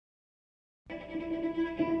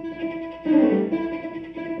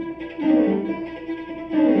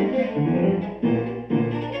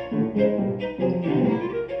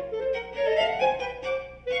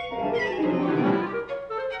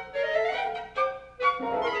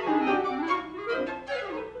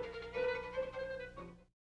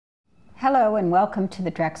Hello and welcome to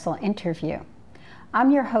the Drexel Interview.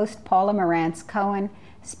 I'm your host, Paula Marantz-Cohen,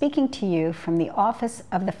 speaking to you from the office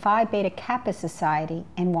of the Phi Beta Kappa Society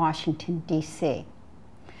in Washington, D.C.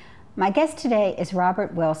 My guest today is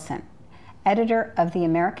Robert Wilson, editor of the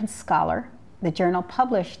American Scholar, the journal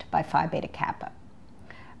published by Phi Beta Kappa.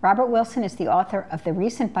 Robert Wilson is the author of the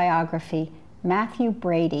recent biography, Mathew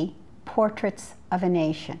Brady, Portraits of a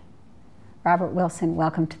Nation. Robert Wilson,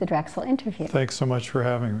 welcome to the Drexel Interview. Thanks so much for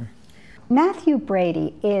having me. Mathew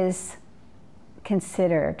Brady is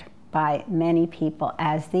considered by many people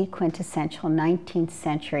as the quintessential 19th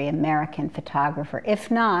century American photographer, if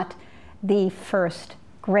not the first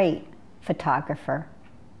great photographer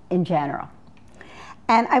in general.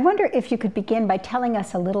 And I wonder if you could begin by telling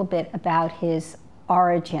us a little bit about his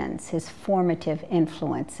origins, his formative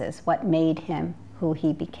influences, what made him who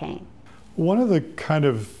he became. One of the kind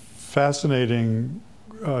of fascinating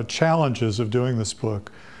challenges of doing this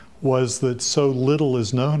book was that so little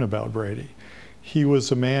is known about Brady. He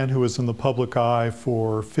was a man who was in the public eye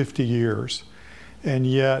for 50 years and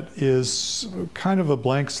yet is kind of a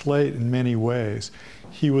blank slate in many ways.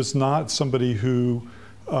 He was not somebody who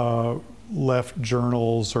left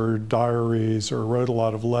journals or diaries or wrote a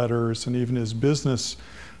lot of letters, and even his business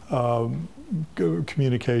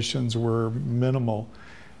communications were minimal.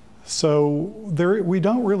 So we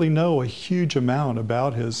don't really know a huge amount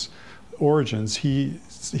about his origins. He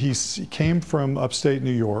came from upstate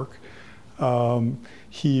New York.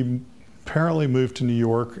 He apparently moved to New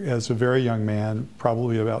York as a very young man,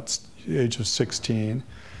 probably about the age of 16.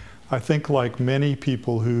 I think like many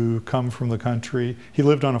people who come from the country, he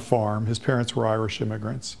lived on a farm. His parents were Irish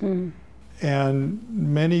immigrants. Mm.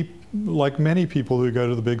 And like many people who go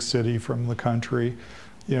to the big city from the country,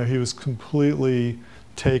 you know, he was completely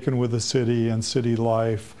taken with the city and city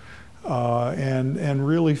life. And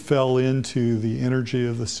really fell into the energy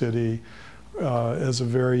of the city as a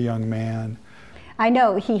very young man. I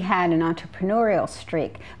know he had an entrepreneurial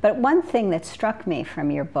streak, but one thing that struck me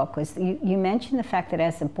from your book was you mentioned the fact that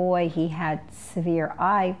as a boy he had severe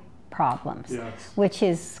eye problems, yes, which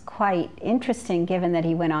is quite interesting given that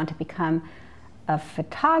he went on to become a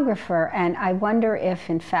photographer. And I wonder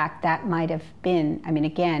if in fact that might have been, I mean,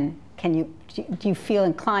 again, do you feel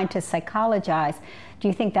inclined to psychologize? Do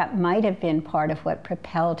you think that might have been part of what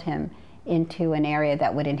propelled him into an area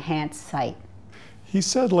that would enhance sight? He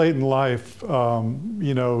said late in life,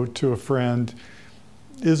 you know, to a friend,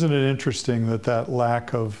 isn't it interesting that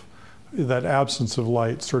that absence of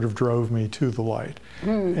light sort of drove me to the light?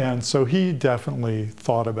 Mm. And so he definitely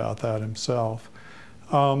thought about that himself.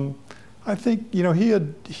 I think, you know, he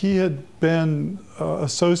had been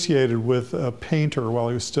associated with a painter while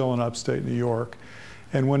he was still in upstate New York.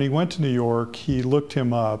 And when he went to New York, he looked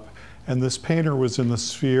him up, and this painter was in the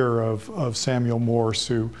sphere of Samuel Morse,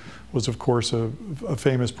 who was, of course, a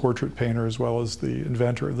famous portrait painter as well as the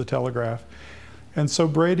inventor of the telegraph. And so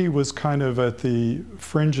Brady was kind of at the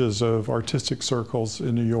fringes of artistic circles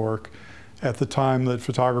in New York at the time that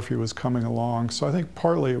photography was coming along. So I think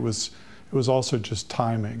partly it was also just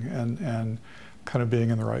timing and kind of being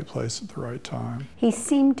in the right place at the right time. He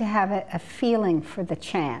seemed to have a feeling for the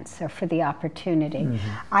chance or for the opportunity.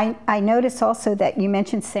 Mm-hmm. I notice also that you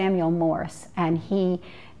mentioned Samuel Morse, and he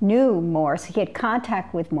knew Morse. He had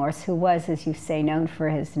contact with Morse, who was, as you say, known for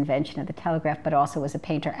his invention of the telegraph, but also was a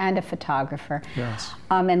painter and a photographer. Yes.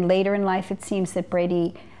 And later in life, it seems that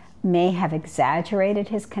Brady may have exaggerated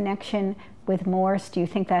his connection with Morse. Do you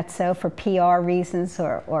think that's so for PR reasons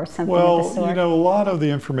or something of the sort? Well, you know, a lot of the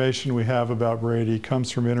information we have about Brady comes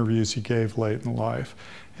from interviews he gave late in life.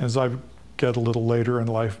 As I get a little later in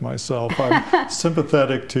life myself, I'm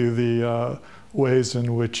sympathetic to the ways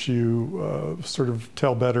in which you sort of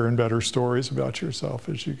tell better and better stories about yourself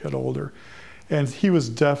as you get older. And he was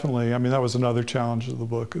definitely, I mean, that was another challenge of the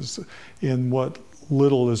book, is in what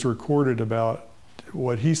little is recorded about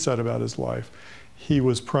what he said about his life. He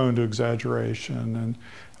was prone to exaggeration, and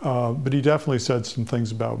but he definitely said some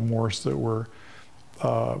things about Morse that were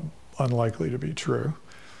unlikely to be true.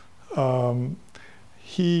 One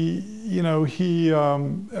of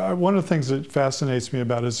the things that fascinates me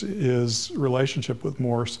about his relationship with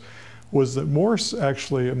Morse was that Morse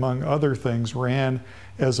actually, among other things, ran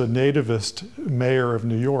as a nativist mayor of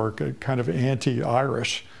New York, a kind of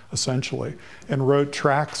anti-Irish, essentially, and wrote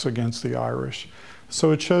tracts against the Irish.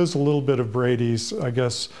 So it shows a little bit of Brady's, I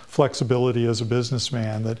guess, flexibility as a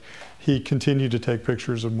businessman, that he continued to take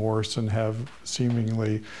pictures of Morse and have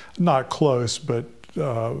seemingly not close, but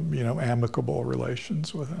you know, amicable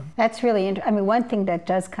relations with him. That's really interesting. I mean, one thing that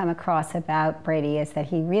does come across about Brady is that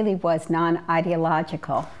he really was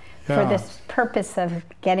non-ideological. For this purpose of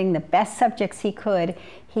getting the best subjects he could,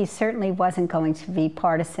 he certainly wasn't going to be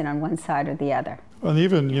partisan on one side or the other. And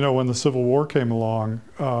even, you know, when the Civil War came along,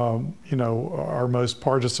 you know, our most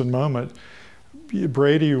partisan moment,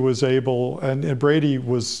 Brady was able, and Brady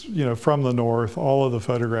was, you know, from the North. All of the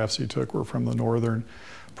photographs he took were from the Northern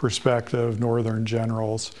perspective, Northern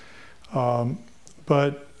generals.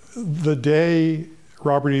 But the day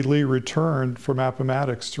Robert E. Lee returned from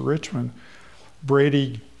Appomattox to Richmond,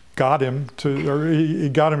 Brady got him to, or he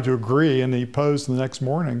got him to agree, and he posed the next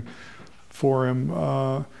morning for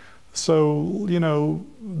him. So, you know,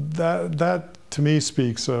 that to me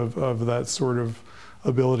speaks of that sort of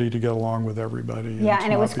ability to get along with everybody. Yeah,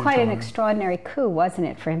 and it was quite an extraordinary coup, wasn't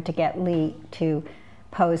it, for him to get Lee to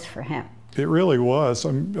pose for him? It really was.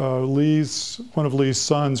 One of Lee's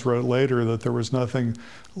sons wrote later that there was nothing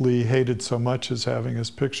Lee hated so much as having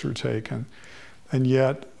his picture taken. And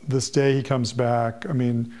yet, this day he comes back. I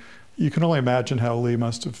mean, you can only imagine how Lee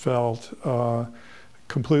must have felt,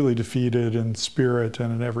 completely defeated in spirit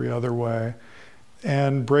and in every other way.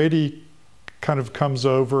 And Brady kind of comes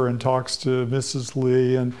over and talks to Mrs.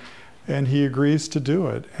 Lee, and he agrees to do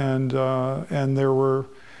it. And the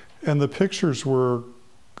pictures were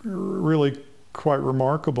really quite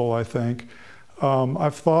remarkable, I think.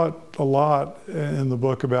 I've thought a lot in the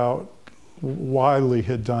book about why Lee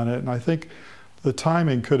had done it, and I think the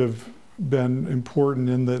timing could have been important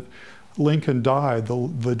in that Lincoln died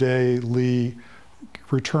the day Lee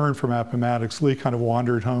returned from Appomattox. Lee kind of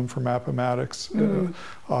wandered home from Appomattox.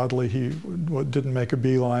 Oddly, he didn't make a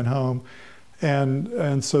beeline home.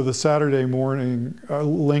 And so the Saturday morning,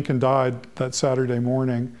 Lincoln died that Saturday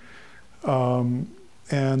morning,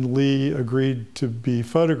 and Lee agreed to be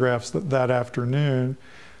photographed that afternoon,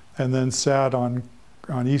 and then sat on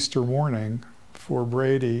Easter morning for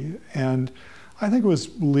Brady. And I think it was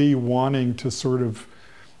Lee wanting to sort of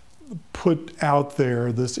put out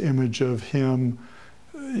there this image of him,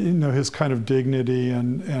 you know, his kind of dignity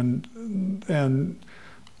and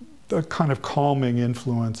a kind of calming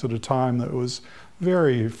influence at a time that was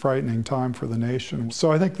very frightening time for the nation.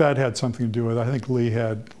 So I think that had something to do with it. I think Lee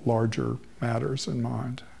had larger matters in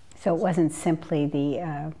mind. So it wasn't simply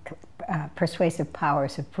the persuasive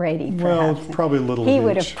powers of Brady, perhaps. Well, probably a little. He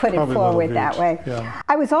would have put it forward that way. Yeah.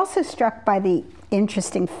 I was also struck by the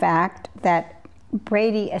interesting fact that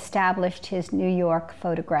Brady established his New York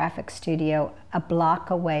photographic studio a block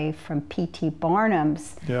away from P.T.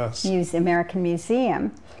 Barnum's American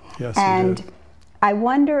Museum. Yes, and he did. I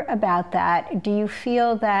wonder about that. Do you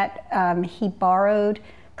feel that he borrowed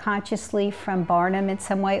consciously from Barnum in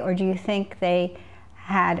some way, or do you think they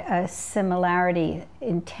had a similarity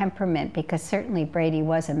in temperament? Because certainly Brady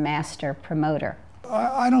was a master promoter.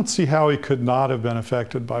 I don't see how he could not have been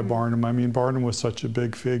affected by Barnum. I mean, Barnum was such a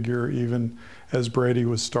big figure, even as Brady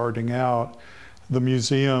was starting out. The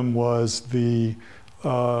museum was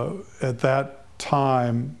at that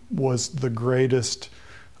time, was the greatest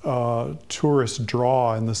tourist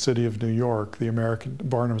draw in the city of New York,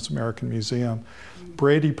 Barnum's American Museum.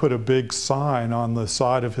 Brady put a big sign on the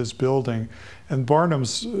side of his building, and Barnum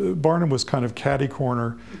was kind of catty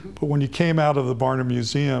corner, but when you came out of the Barnum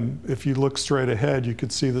Museum, if you looked straight ahead, you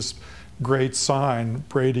could see this great sign,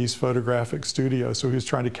 Brady's Photographic Studio. So he was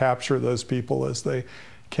trying to capture those people as they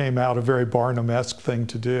came out, a very Barnum-esque thing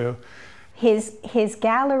to do. His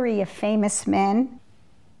gallery of famous men,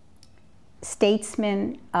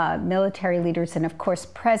 statesmen, military leaders, and of course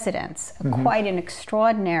presidents, quite an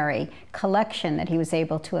extraordinary collection that he was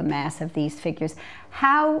able to amass of these figures.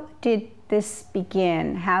 How did this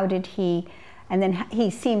begin? How did he, and then he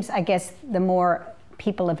seems, I guess, the more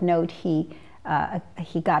people of note he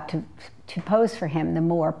got to pose for him, the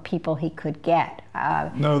more people he could get.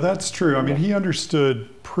 No, that's true. I mean, he understood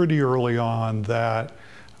pretty early on that,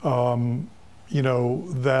 you know,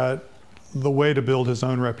 that the way to build his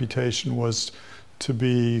own reputation was to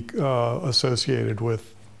be associated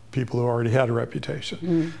with people who already had a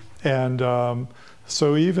reputation. And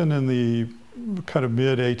so even in the kind of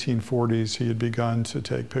mid-1840s, he had begun to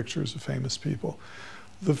take pictures of famous people.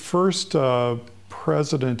 The first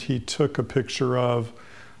president he took a picture of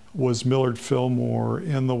was Millard Fillmore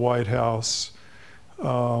in the White House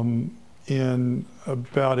in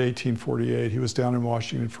about 1848. He was down in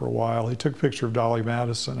Washington for a while. He took a picture of Dolly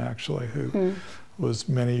Madison, actually, who was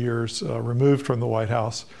many years removed from the White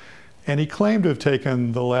House. And he claimed to have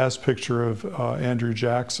taken the last picture of Andrew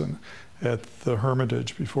Jackson at the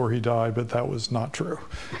Hermitage before he died, but that was not true.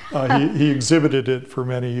 He exhibited it for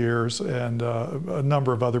many years, and a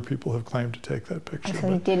number of other people have claimed to take that picture.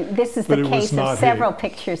 So he didn't. This is the case of several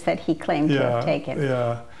pictures that he claimed to have taken.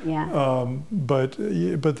 Yeah. But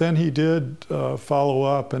then he did follow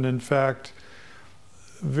up, and in fact,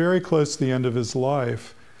 very close to the end of his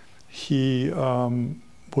life, he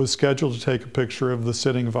was scheduled to take a picture of the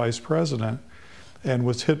sitting vice president, and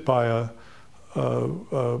was hit by a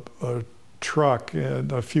truck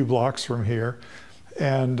a few blocks from here,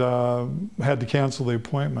 and had to cancel the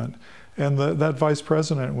appointment. And that vice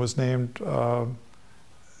president was named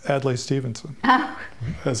Adlai Stevenson,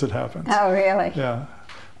 as it happens. Oh, really? Yeah.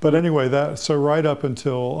 But anyway, so right up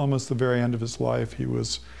until almost the very end of his life, he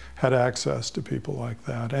had access to people like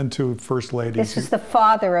that, and to first ladies. This is the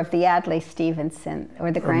father of the Adlai Stevenson,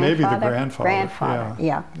 or the grandfather? Or maybe the grandfather. Grandfather,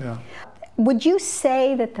 yeah. Would you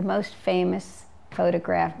say that the most famous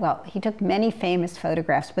photograph, well, he took many famous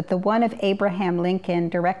photographs, but the one of Abraham Lincoln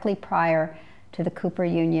directly prior to the Cooper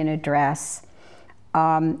Union address,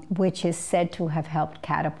 which is said to have helped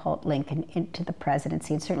catapult Lincoln into the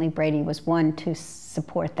presidency, and certainly Brady was one to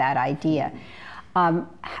support that idea.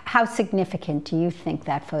 How significant do you think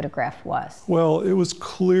that photograph was? Well, it was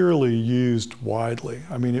clearly used widely.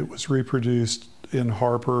 I mean, it was reproduced in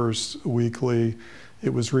Harper's Weekly.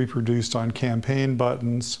 It was reproduced on campaign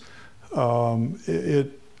buttons.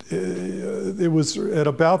 It was at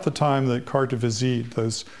about the time that carte de visite,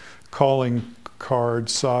 those calling card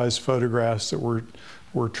size photographs that were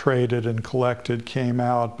traded and collected, came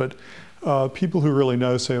out. But people who really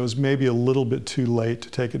know say it was maybe a little bit too late to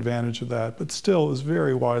take advantage of that, but still it was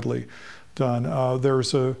very widely done.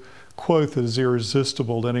 There's a quote that is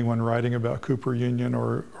irresistible to anyone writing about Cooper Union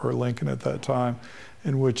or Lincoln at that time,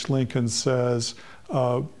 in which Lincoln says,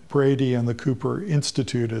 Brady and the Cooper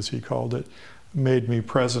Institute, as he called it, made me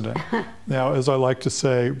president. Now, as I like to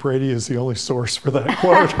say, Brady is the only source for that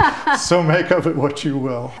quote, so make of it what you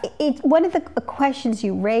will. One of the questions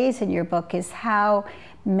you raise in your book is how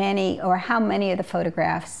many of the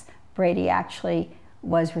photographs Brady actually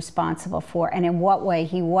was responsible for, and in what way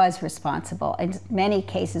he was responsible. In many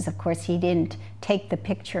cases, of course, he didn't take the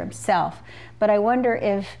picture himself. But I wonder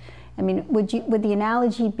if, I mean, would the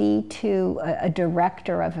analogy be to a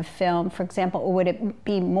director of a film, for example, or would it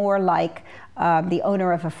be more like the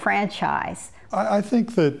owner of a franchise? I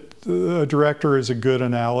think that a director is a good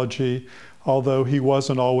analogy, although he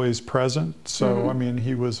wasn't always present. So, I mean,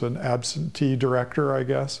 he was an absentee director, I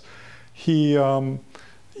guess. He,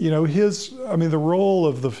 you know, the role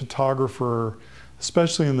of the photographer,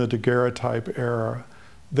 especially in the daguerreotype era,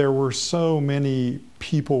 there were so many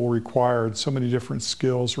people required, so many different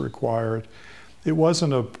skills required. It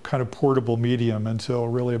wasn't a kind of portable medium until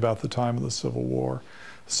really about the time of the Civil War.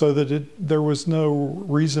 So that there was no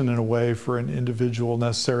reason in a way for an individual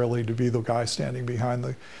necessarily to be the guy standing behind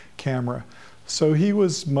the camera. So he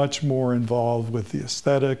was much more involved with the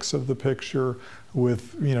aesthetics of the picture,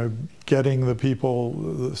 with, you know, getting the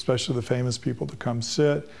people, especially the famous people, to come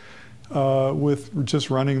sit, with just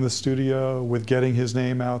running the studio, with getting his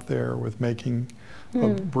name out there, with making a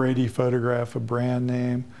Brady photograph a brand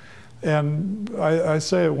name. And I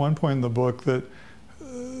say at one point in the book that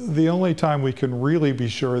the only time we can really be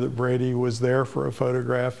sure that Brady was there for a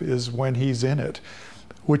photograph is when he's in it,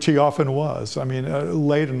 which he often was. I mean,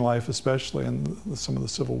 late in life, especially in some of the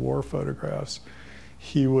Civil War photographs,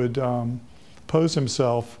 he would pose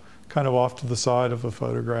himself kind of off to the side of a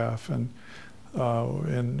photograph, and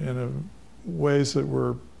in ways that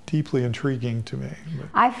were deeply intriguing to me.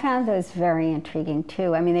 I found those very intriguing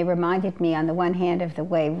too. I mean, they reminded me on the one hand of the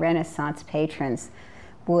way Renaissance patrons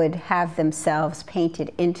would have themselves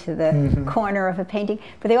painted into the corner of a painting,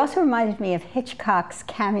 but they also reminded me of Hitchcock's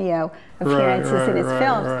cameo appearances in his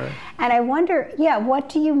films. And I wonder, what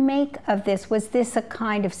do you make of this? Was this a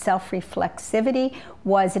kind of self-reflexivity?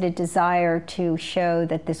 Was it a desire to show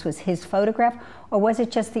that this was his photograph? Or was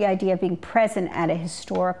it just the idea of being present at a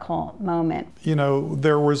historical moment? You know,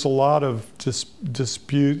 there was a lot of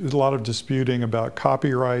disputing about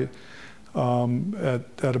copyright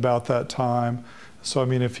at about that time. So, I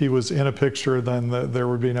mean, if he was in a picture, then there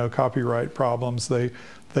would be no copyright problems. They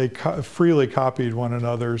freely copied one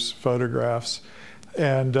another's photographs.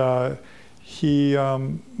 And but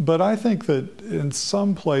I think that in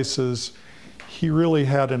some places, he really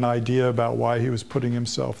had an idea about why he was putting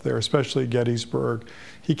himself there, especially Gettysburg.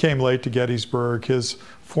 He came late to Gettysburg. His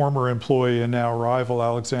former employee and now rival,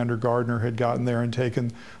 Alexander Gardner, had gotten there and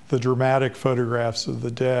taken the dramatic photographs of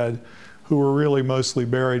the dead, who were really mostly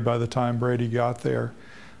buried by the time Brady got there.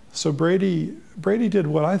 So Brady did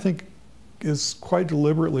what I think is quite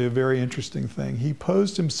deliberately a very interesting thing. He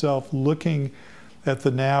posed himself looking at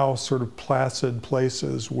the now sort of placid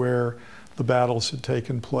places where the battles had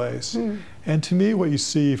taken place. And to me, what you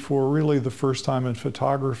see for really the first time in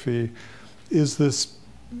photography is this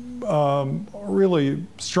really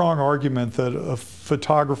strong argument that a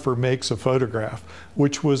photographer makes a photograph,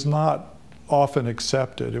 which was not often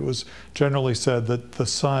accepted. It was generally said that the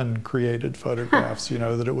sun created photographs, you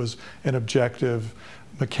know, that it was an objective,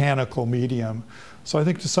 mechanical medium. So I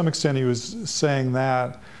think to some extent he was saying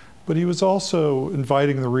that, but he was also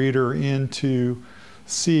inviting the reader in to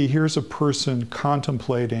see, here's a person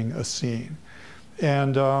contemplating a scene.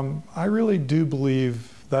 And I really do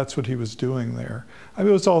believe that's what he was doing there. I mean,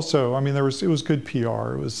 it was also, I mean, it was good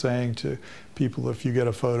PR. It was saying to people, if you get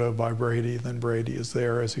a photo by Brady, then Brady is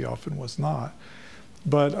there, as he often was not.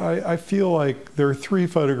 But I feel like there are 3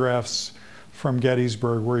 photographs from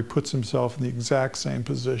Gettysburg where he puts himself in the exact same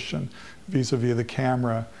position vis-a-vis the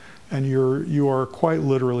camera, and you are quite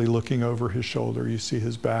literally looking over his shoulder. You see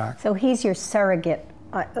his back. So he's your surrogate,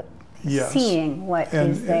 yes. Seeing what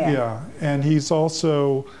is there. Yeah, and he's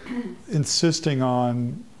also insisting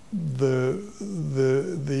on the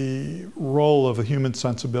role of a human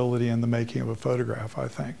sensibility in the making of a photograph, I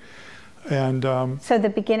think. And so the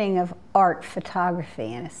beginning of art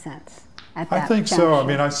photography, in a sense. At that I think junction. so. I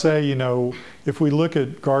mean, I say, you know, if we look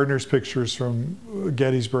at Gardner's pictures from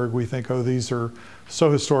Gettysburg, we think, oh, these are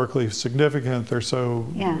so historically significant, they're so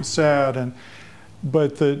sad, and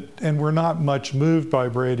we're not much moved by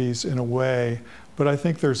Brady's in a way, but I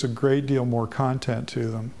think there's a great deal more content to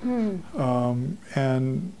them.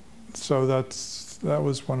 And so that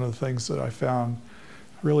was one of the things that I found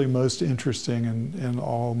really most interesting in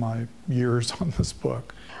all my years on this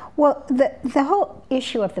book. Well, the whole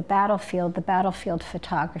issue of the battlefield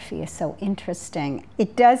photography is so interesting.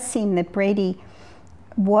 It does seem that Brady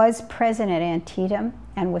was present at Antietam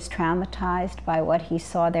and was traumatized by what he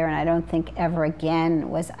saw there, and I don't think ever again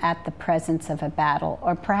was at the presence of a battle,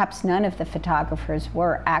 or perhaps none of the photographers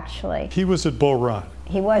were actually. He was at Bull Run.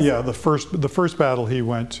 He was? Yeah, the first battle he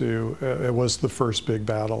went to, it was the first big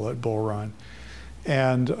battle at Bull Run.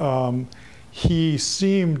 And he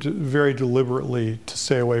seemed very deliberately to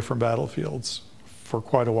stay away from battlefields for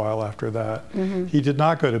quite a while after that. He did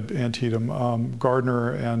not go to Antietam.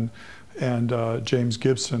 Gardner and James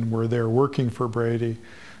Gibson were there working for Brady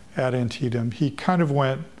at Antietam. He kind of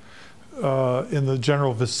went in the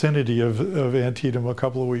general vicinity of Antietam a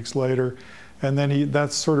couple of weeks later, and then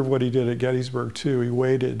that's sort of what he did at Gettysburg too. He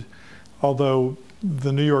waited, although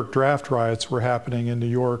the New York draft riots were happening in New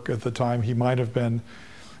York at the time. He might have been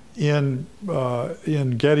in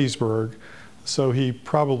Gettysburg, so he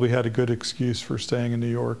probably had a good excuse for staying in New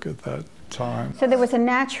York at that time. So there was a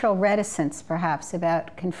natural reticence, perhaps,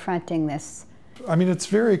 about confronting this. I mean, it's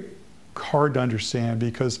very hard to understand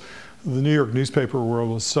because the New York newspaper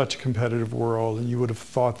world was such a competitive world, and you would have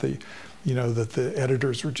thought that, you know, that the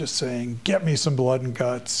editors were just saying, "Get me some blood and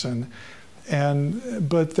guts,"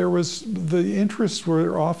 but there was, the interests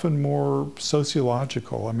were often more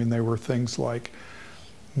sociological. I mean, they were things like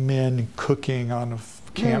men cooking on a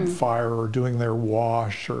campfire or doing their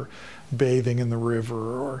wash or bathing in the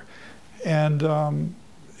river, and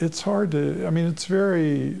it's hard to, I mean, it's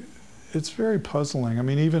very puzzling. I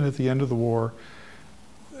mean, even at the end of the war,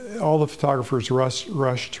 all the photographers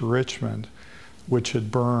rushed to Richmond, which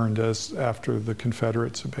had burned after the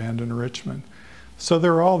Confederates abandoned Richmond. So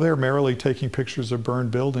they're all there merrily taking pictures of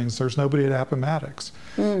burned buildings. There's nobody at Appomattox.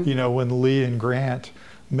 You know, when Lee and Grant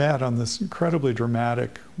met on this incredibly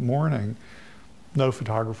dramatic morning, no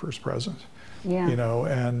photographers present. You know,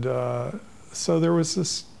 and so there was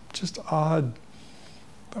this just odd,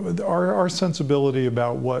 our sensibility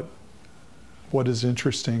about what is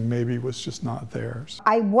interesting maybe was just not theirs.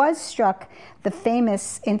 I was struck, the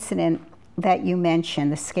famous incident that you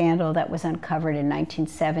mentioned, the scandal that was uncovered in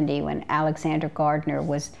 1970 when Alexander Gardner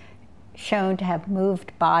was shown to have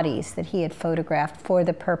moved bodies that he had photographed for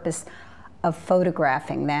the purpose of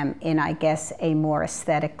photographing them in, I guess, a more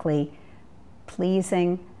aesthetically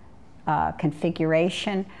pleasing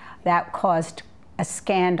configuration. That caused a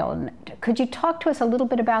scandal. Could you talk to us a little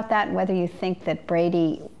bit about that and whether you think that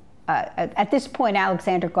Brady, at this point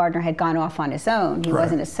Alexander Gardner had gone off on his own, he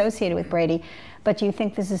wasn't associated with Brady, but do you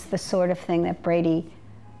think this is the sort of thing that Brady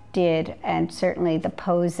did, and certainly the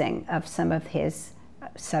posing of some of his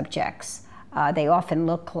subjects? They often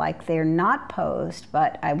look like they're not posed,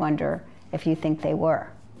 but I wonder if you think they were.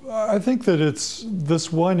 I think that it's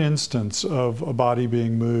this one instance of a body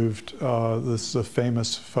being moved. This is a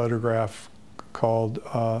famous photograph called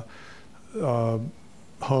Home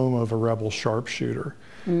of a Rebel Sharpshooter.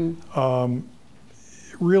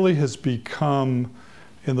 really has become,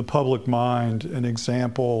 in the public mind, an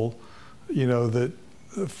example, you know, that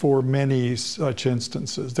for many such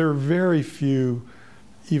instances. There are very few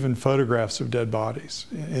even photographs of dead bodies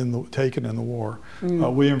taken in the war.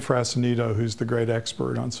 William Frassanito, who's the great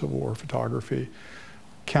expert on Civil War photography,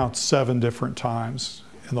 counts 7 different times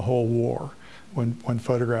in the whole war when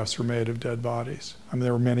photographs were made of dead bodies. I mean,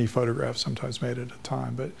 there were many photographs sometimes made at a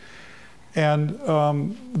time.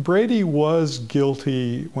 Brady was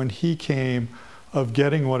guilty when he came of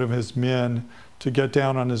getting one of his men to get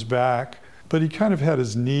down on his back, but he kind of had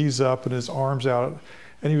his knees up and his arms out,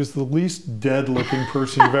 and he was the least dead-looking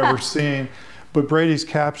person you've ever seen. But Brady's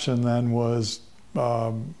caption then was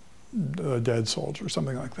a dead soldier,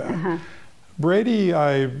 something like that. Brady,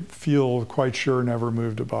 I feel quite sure, never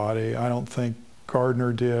moved a body. I don't think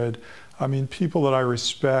Gardner did. I mean, people that I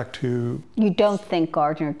respect who... You don't think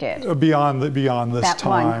Gardner did? Beyond this that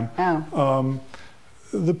time. One. Oh.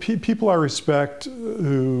 The people I respect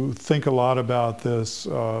who think a lot about this,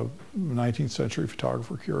 19th century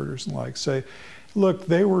photographer, curators and like, say, look,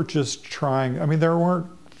 they were just trying, I mean, there weren't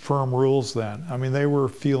firm rules then. I mean, they were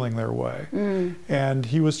feeling their way. And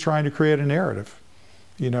he was trying to create a narrative.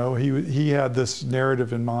 You know, he had this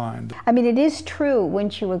narrative in mind. I mean, it is true,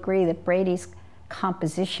 wouldn't you agree, that Brady's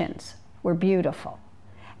compositions were beautiful.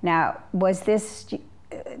 Now, was this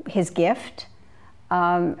his gift?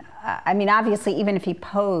 I mean, obviously, even if he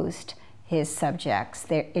posed his subjects,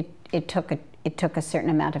 it took a certain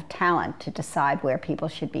amount of talent to decide where people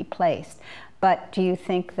should be placed. But do you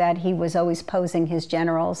think that he was always posing his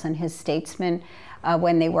generals and his statesmen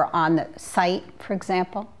when they were on the site, for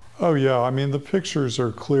example? Oh yeah, I mean, the pictures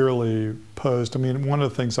are clearly posed. I mean, one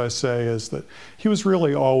of the things I say is that he was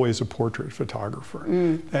really always a portrait photographer.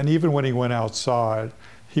 And even when he went outside,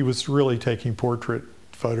 he was really taking portrait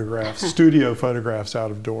photographs, studio photographs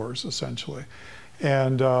out of doors, essentially.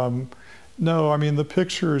 And no, I mean, the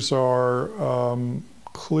pictures are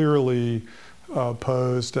clearly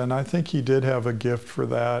posed, and I think he did have a gift for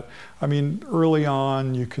that. I mean, early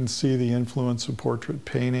on, you can see the influence of portrait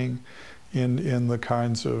painting in the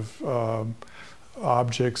kinds of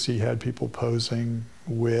objects he had people posing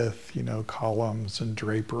with, you know, columns and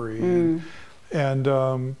drapery.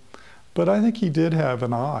 But I think he did have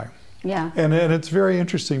an eye. Yeah. And it's very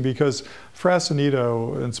interesting because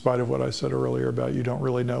Frassanito, in spite of what I said earlier about you don't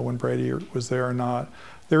really know when Brady was there or not,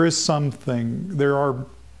 there is something, there are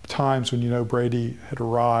times when, you know, Brady had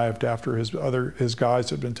arrived after his guys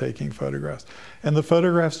had been taking photographs, and the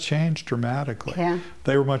photographs changed dramatically. Yeah.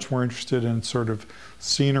 They were much more interested in sort of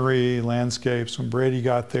scenery, landscapes. When Brady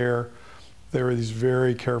got there were these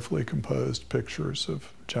very carefully composed pictures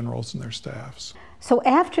of generals and their staffs. So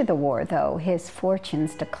after the war, though, his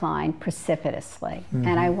fortunes declined precipitously.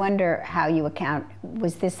 And I wonder how you account,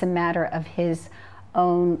 was this a matter of his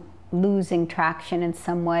own losing traction in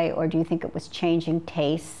some way, or do you think it was changing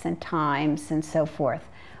tastes and times and so forth?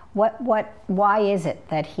 Why is it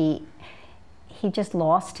that he just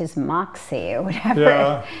lost his moxie or whatever?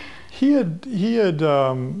 Yeah, he had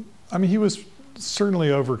I mean, he was certainly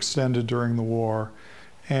overextended during the war,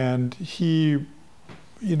 and he,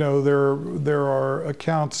 you know, there are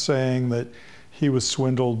accounts saying that he was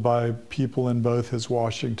swindled by people in both his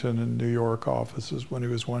Washington and New York offices. When he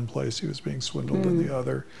was one place, he was being swindled in the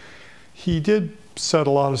other. He did set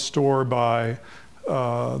a lot of store by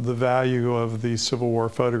the value of the Civil War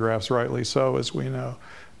photographs, rightly so, as we know.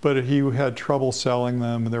 But he had trouble selling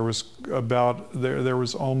them. There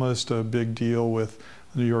was almost a big deal with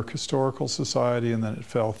the New York Historical Society, and then it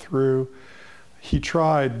fell through. He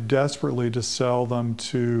tried desperately to sell them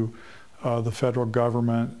to the federal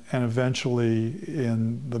government, and eventually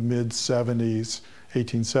in the mid-70s,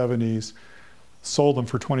 1870s, sold them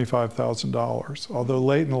for $25,000. Although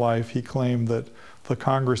late in life, he claimed that the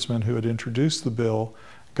congressman who had introduced the bill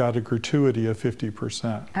got a gratuity of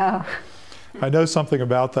 50%. Oh. I know something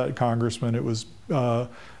about that congressman. It was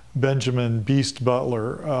Benjamin Beast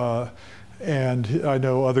Butler. And I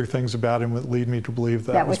know other things about him that lead me to believe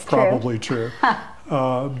that was probably true.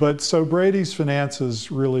 But so Brady's finances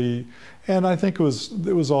really, and I think it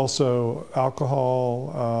was also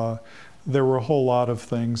alcohol. There were a whole lot of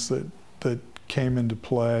things that came into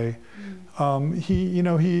play.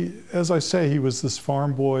 He, as I say, he was this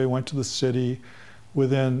farm boy, went to the city.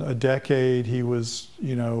 Within a decade, he was,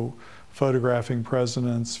 you know, photographing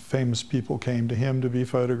presidents. Famous people came to him to be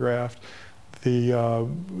photographed.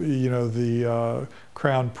 The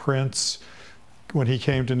Crown Prince, when he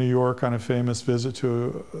came to New York on a famous visit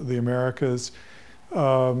to the Americas,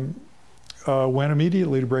 went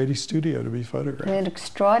immediately to Brady's studio to be photographed. An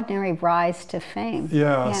extraordinary rise to fame.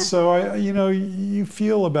 Yeah. So you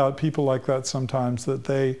feel about people like that sometimes that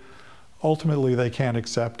they ultimately can't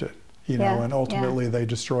accept it, and ultimately they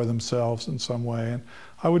destroy themselves in some way. And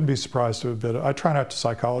I wouldn't be surprised to a bit. I try not to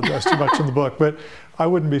psychologize too much in the book, but I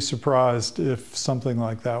wouldn't be surprised if something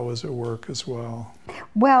like that was at work as well.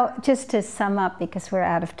 Well, just to sum up, because we're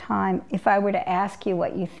out of time, if I were to ask you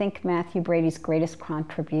what you think Mathew Brady's greatest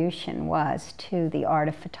contribution was to the art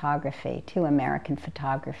of photography, to American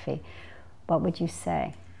photography, what would you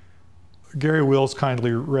say? Gary Wills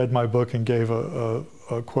kindly read my book and gave a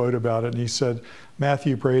quote about it, and he said,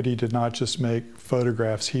 Mathew Brady did not just make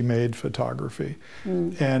photographs, he made photography.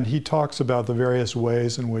 And he talks about the various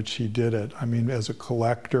ways in which he did it. I mean, as a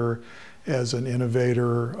collector, as an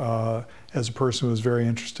innovator, as a person who was very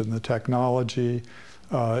interested in the technology,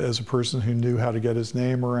 as a person who knew how to get his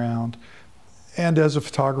name around, and as a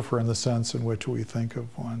photographer in the sense in which we think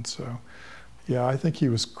of one. So, yeah, I think he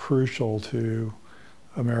was crucial to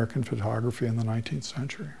American photography in the 19th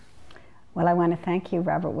century. Well, I want to thank you,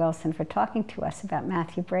 Robert Wilson, for talking to us about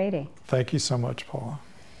Mathew Brady. Thank you so much, Paula.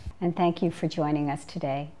 And thank you for joining us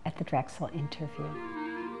today at the Drexel Interview.